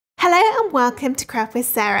Hello and welcome to Craft with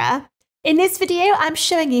Sarah. In this video, I'm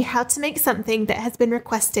showing you how to make something that has been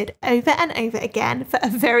requested over and over again for a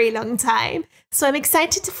very long time. So I'm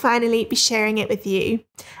excited to finally be sharing it with you.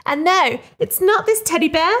 And no, it's not this teddy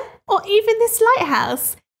bear or even this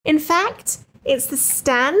lighthouse. In fact, it's the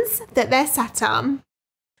stands that they're sat on.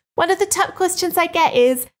 One of the top questions I get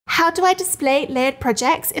is, how do I display layered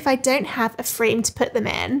projects if I don't have a frame to put them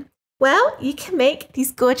in? Well, you can make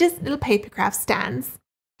these gorgeous little papercraft stands.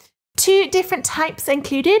 2 different types are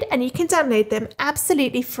included and you can download them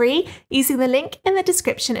absolutely free using the link in the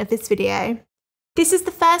description of this video. This is the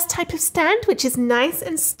first type of stand, which is nice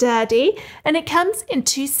and sturdy, and it comes in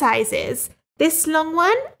 2 sizes. This long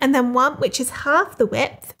one and then one which is half the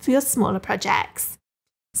width for your smaller projects.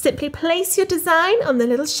 Simply place your design on the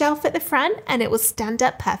little shelf at the front and it will stand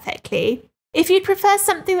up perfectly. If you'd prefer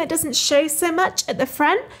something that doesn't show so much at the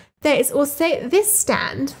front, there is also this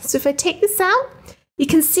stand. So if I take this out, you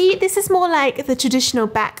can see this is more like the traditional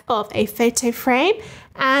back of a photo frame,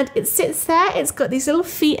 and it sits there. It's got these little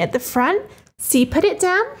feet at the front. So you put it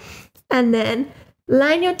down and then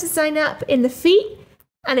line your design up in the feet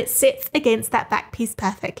and it sits against that back piece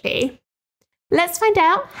perfectly. Let's find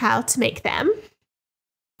out how to make them.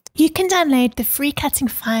 You can download the free cutting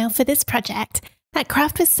file for this project at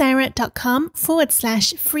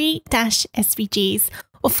craftwithsarah.com/free-SVGs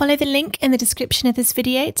or follow the link in the description of this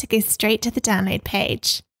video to go straight to the download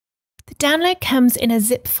page. The download comes in a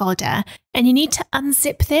zip folder and you need to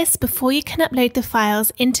unzip this before you can upload the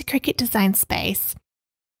files into Cricut Design Space.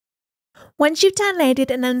 Once you've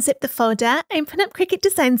downloaded and unzipped the folder, open up Cricut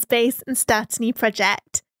Design Space and start a new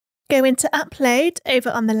project. Go into Upload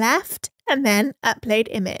over on the left and then Upload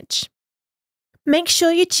Image. Make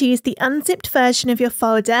sure you choose the unzipped version of your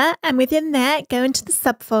folder and within there go into the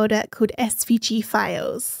subfolder called SVG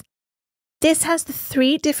files. This has the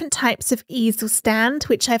 3 different types of easel stand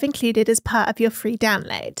which I've included as part of your free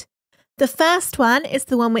download. The first one is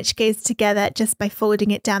the one which goes together just by folding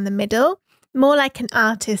it down the middle, more like an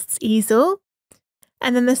artist's easel.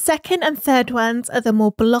 And then the second and third ones are the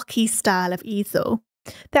more blocky style of easel.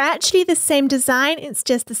 They're actually the same design, it's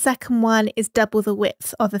just the second one is double the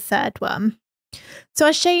width of the third one. So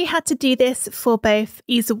I'll show you how to do this for both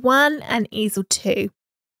Easel 1 and Easel 2.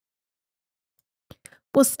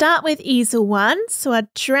 We'll start with Easel 1, so I'll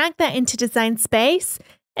drag that into Design Space.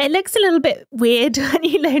 It looks a little bit weird when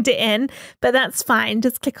you load it in, but that's fine.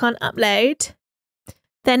 Just click on Upload.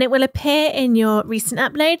 Then it will appear in your recent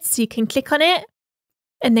uploads, so you can click on it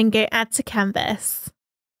and then go Add to Canvas.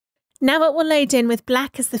 Now it will load in with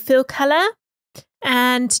black as the fill colour.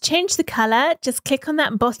 And to change the colour, just click on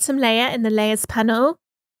that bottom layer in the Layers panel,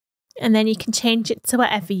 and then you can change it to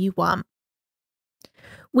whatever you want.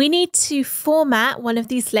 We need to format one of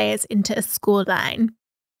these layers into a score line.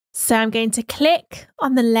 So I'm going to click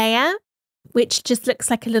on the layer, which just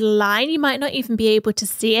looks like a little line. You might not even be able to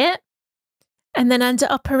see it. And then under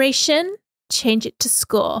Operation, change it to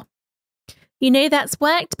Score. You know that's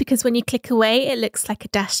worked because when you click away, it looks like a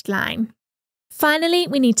dashed line. Finally,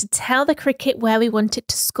 we need to tell the Cricut where we want it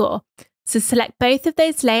to score. So select both of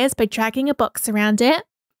those layers by dragging a box around it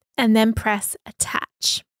and then press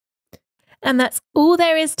Attach. And that's all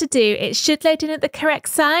there is to do. It should load in at the correct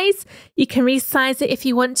size. You can resize it if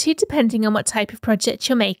you want to, depending on what type of project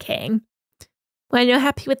you're making. When you're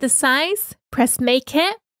happy with the size, press Make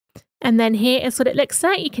It. And then here is what it looks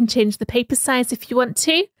like. You can change the paper size if you want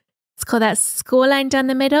to. Let's call that score line down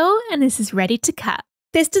the middle, and this is ready to cut.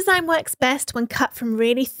 This design works best when cut from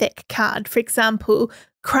really thick card, for example,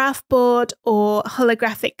 craft board or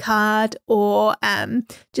holographic card or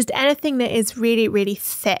just anything that is really, really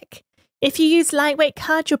thick. If you use lightweight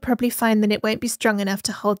card, you'll probably find that it won't be strong enough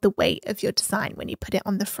to hold the weight of your design when you put it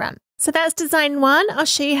on the front. So that's design 1. I'll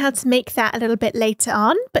show you how to make that a little bit later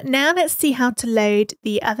on, but now let's see how to load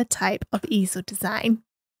the other type of easel design.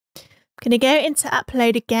 I'm going to go into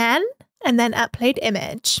Upload again and then Upload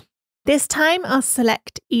Image. This time I'll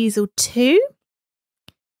select Easel 2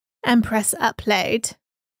 and press Upload.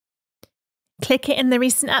 Click it in the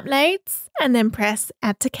recent uploads and then press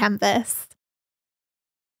Add to Canvas.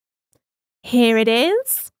 Here it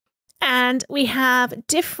is. And we have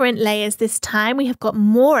different layers this time. We have got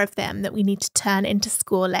more of them that we need to turn into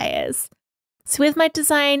score layers. So with my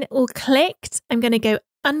design all clicked, I'm going to go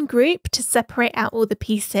Ungroup to separate out all the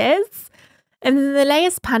pieces. And in the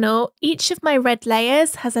Layers panel, each of my red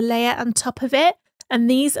layers has a layer on top of it, and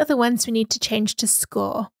these are the ones we need to change to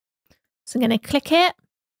Score. So I'm going to click it,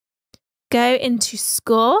 go into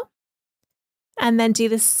Score, and then do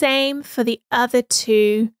the same for the other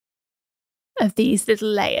 2 of these little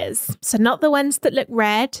layers. So not the ones that look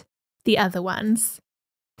red, the other ones.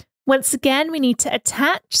 Once again, we need to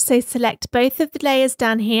attach, so select both of the layers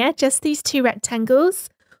down here, just these two rectangles,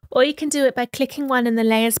 or you can do it by clicking one in the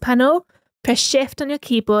layers panel, press shift on your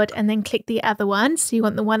keyboard and then click the other one, so you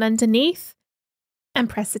want the one underneath, and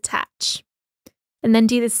press attach. And then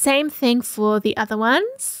do the same thing for the other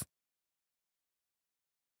ones.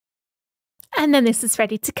 And then this is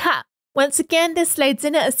ready to cut. Once again, this loads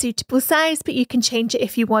in at a suitable size, but you can change it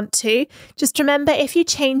if you want to. Just remember, if you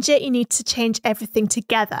change it, you need to change everything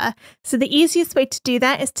together. So the easiest way to do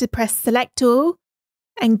that is to press select all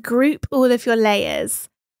and group all of your layers.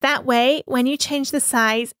 That way, when you change the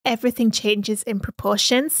size, everything changes in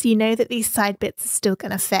proportion, so you know that these side bits are still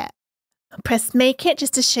going to fit. I'll press make it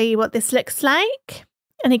just to show you what this looks like.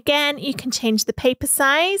 And again, you can change the paper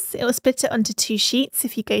size. It will split it onto 2 sheets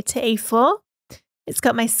if you go to A4. It's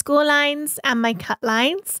got my score lines and my cut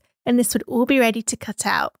lines, and this would all be ready to cut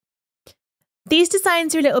out. These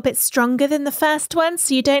designs are a little bit stronger than the first one,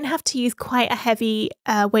 so you don't have to use quite a heavy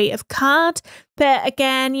weight of card. But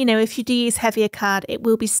again, you know, if you do use heavier card, it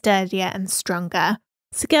will be sturdier and stronger.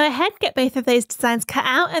 So go ahead, get both of those designs cut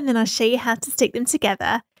out, and then I'll show you how to stick them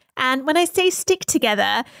together. And when I say stick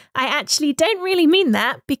together, I actually don't really mean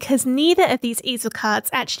that, because neither of these easel cards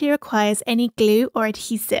actually requires any glue or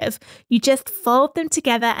adhesive. You just fold them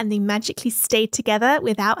together and they magically stay together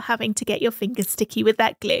without having to get your fingers sticky with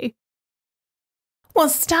that glue. We'll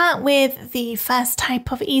start with the first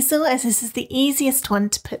type of easel, as this is the easiest one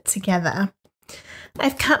to put together.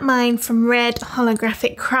 I've cut mine from red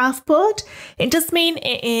holographic craft board. It does mean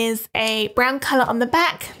it is a brown colour on the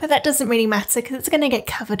back, but that doesn't really matter because it's going to get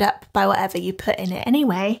covered up by whatever you put in it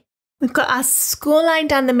anyway. We've got our score line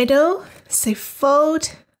down the middle, so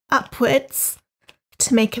fold upwards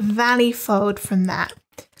to make a valley fold from that.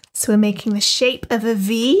 So we're making the shape of a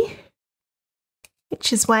V,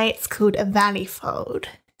 which is why it's called a valley fold.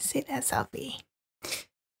 So there's our V.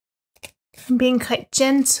 I'm being quite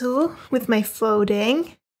gentle with my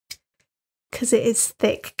folding because it is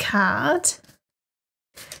thick card.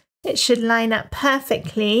 It should line up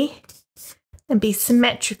perfectly and be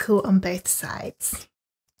symmetrical on both sides.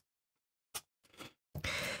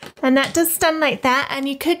 And that does stand like that, and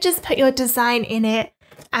you could just put your design in it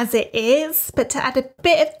as it is, but to add a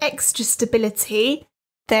bit of extra stability,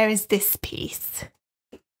 there is this piece.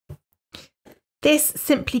 This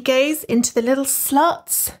simply goes into the little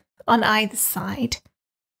slots on either side.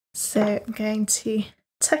 So I'm going to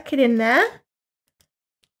tuck it in there.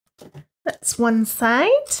 That's one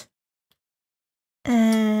side.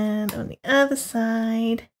 And on the other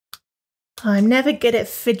side, oh, I'm never good at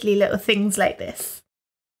fiddly little things like this.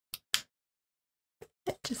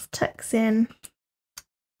 It just tucks in.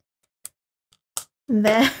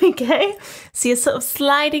 There we go. So you're sort of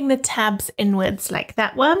sliding the tabs inwards like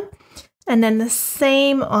that one. And then the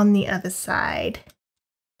same on the other side.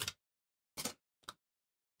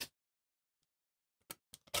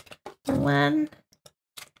 One,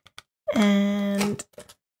 and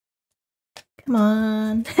come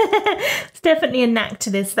on. It's definitely a knack to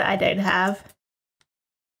this that I don't have.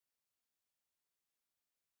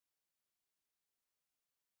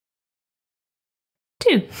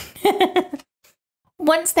 2.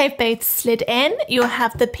 Once they've both slid in, you'll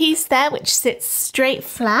have the piece there which sits straight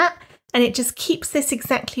flat, and it just keeps this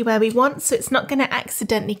exactly where we want, so it's not going to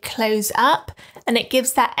accidentally close up, and it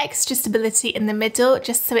gives that extra stability in the middle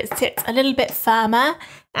just so it sits a little bit firmer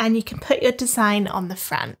and you can put your design on the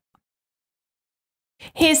front.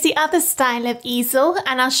 Here's the other style of easel,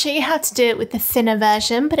 and I'll show you how to do it with the thinner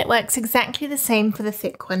version, but it works exactly the same for the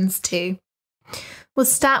thick ones too. We'll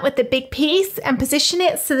start with the big piece and position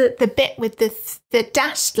it so that the bit with the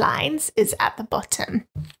dashed lines is at the bottom.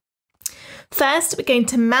 First, we're going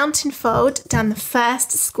to mountain fold down the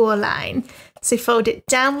first score line. So fold it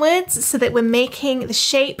downwards so that we're making the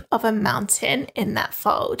shape of a mountain in that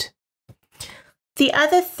fold. The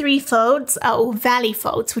other 3 folds are all valley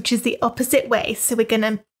folds, which is the opposite way. So we're going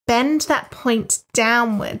to bend that point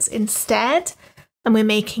downwards instead, and we're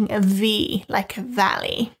making a V, like a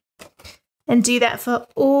valley. And do that for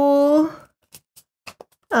all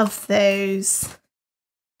of those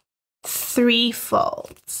 3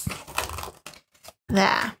 folds.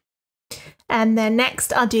 There. And then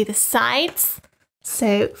next I'll do the sides.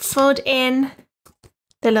 So fold in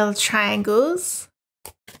the little triangles.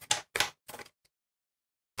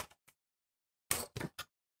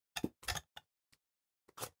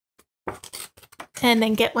 And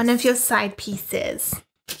then get one of your side pieces.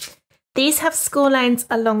 These have score lines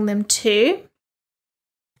along them too.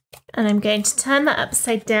 And I'm going to turn that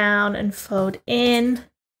upside down and fold in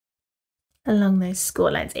along those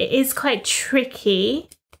score lines. It is quite tricky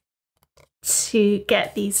to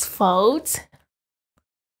get these folds,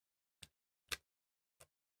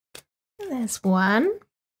 There's one.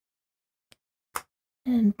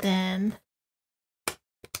 And then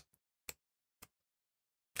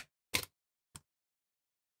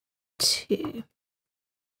two.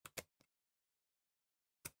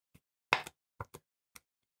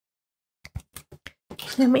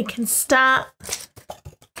 Then we can start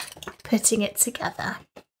putting it together.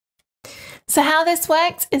 So how this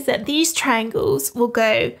works is that these triangles will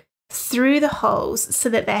go through the holes so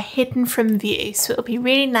that they're hidden from view. So it'll be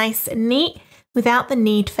really nice and neat without the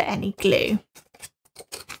need for any glue.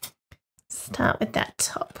 Start with that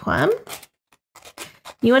top one.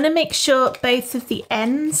 You want to make sure both of the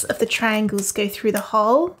ends of the triangles go through the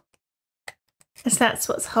hole, as that's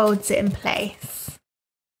what holds it in place.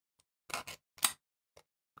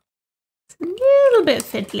 It's a little bit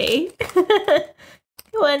fiddly.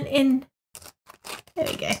 Go on in. There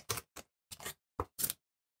we go.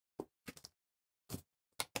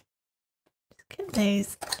 Just get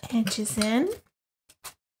those edges in.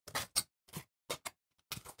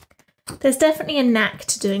 There's definitely a knack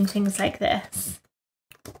to doing things like this,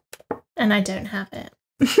 and I don't have it.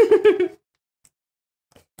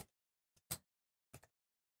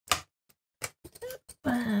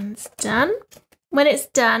 One's done. When it's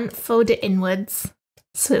done, fold it inwards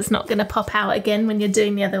so it's not going to pop out again when you're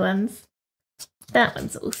doing the other ones. That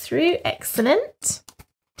one's all through, excellent.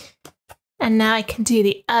 And now I can do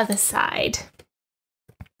the other side.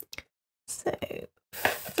 So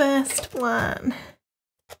first one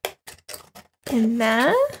in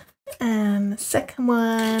there, and the second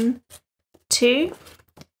one, two,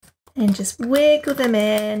 and just wiggle them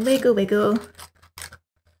in, wiggle, wiggle,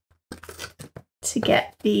 to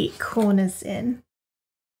get the corners in.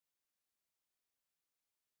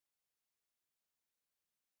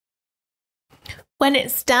 When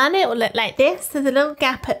it's done, it will look like this. There's a little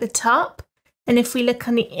gap at the top, and if we look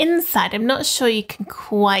on the inside, I'm not sure you can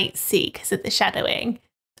quite see because of the shadowing,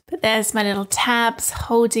 but there's my little tabs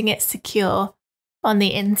holding it secure on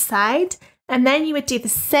the inside. And then you would do the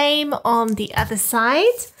same on the other side.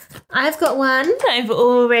 I've got one I've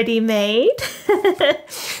already made.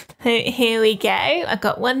 Here we go. I've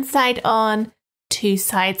got one side on, two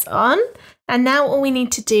sides on. And now all we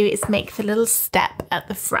need to do is make the little step at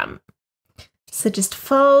the front. So just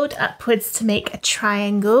fold upwards to make a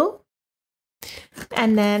triangle,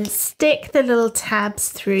 and then stick the little tabs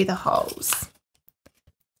through the holes.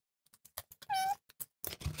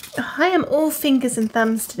 Oh, I am all fingers and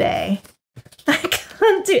thumbs today. I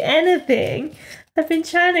can't do anything. I've been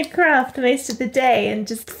trying to craft most of the day and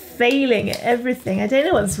just failing at everything. I don't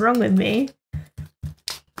know what's wrong with me.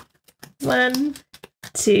 1,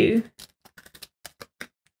 2.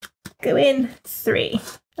 Go in, 3.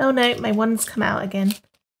 Oh no, my one's come out again.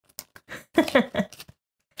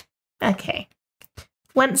 Okay.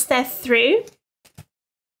 Once they're through,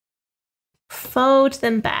 fold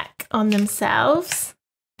them back on themselves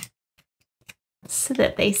so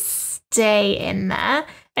that they stay in there.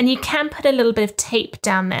 And you can put a little bit of tape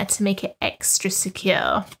down there to make it extra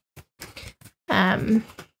secure.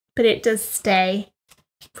 But it does stay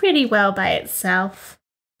pretty well by itself.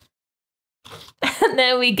 And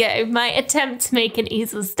there we go, my attempt to make an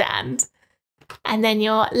easel stand. And then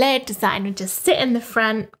your layered design would just sit in the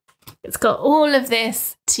front. It's got all of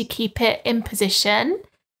this to keep it in position,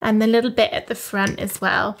 and the little bit at the front as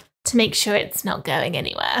well to make sure it's not going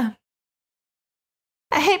anywhere.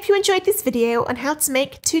 I hope you enjoyed this video on how to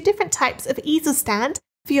make 2 different types of easel stand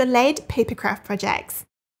for your layered papercraft projects.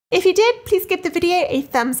 If you did, please give the video a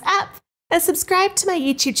thumbs up and subscribe to my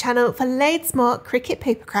YouTube channel for loads more Cricut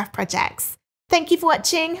papercraft projects. Thank you for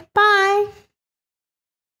watching. Bye!